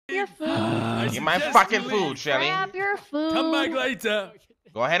Get my fucking food, Shelly. Grab your food. Come back later.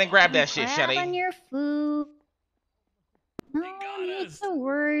 Go ahead and grab that shit, Shelly. Grab on your food. No need to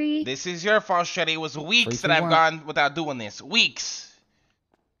worry. This is your fault, Shelly. It was weeks that I've gone without doing this. Weeks.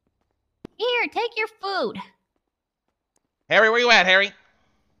 Here, take your food. Harry, where you at, Harry?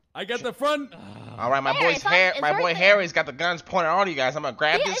 I got the front. All right, my Harry, my boy Harry's got the guns pointed at all you guys. I'm gonna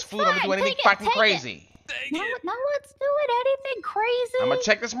grab this food. I'm gonna do anything fucking crazy. No, let's do it. Anything crazy. I'm gonna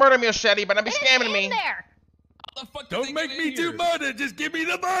check this murder meal, Shelly, but don't be scamming me. There. Don't make me do murder. Just give me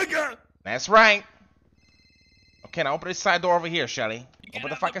the burger. That's right. Okay, now open this side door over here, Shelly. Open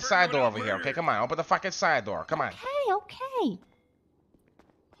the fucking side door over here. Okay, come on. Open the fucking side door. Come on. Okay.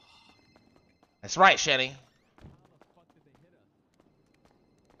 That's right, Shelly.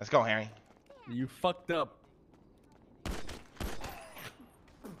 Let's go, Harry. You fucked up.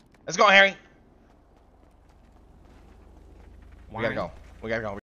 Let's go, Harry. We gotta go. We gotta go.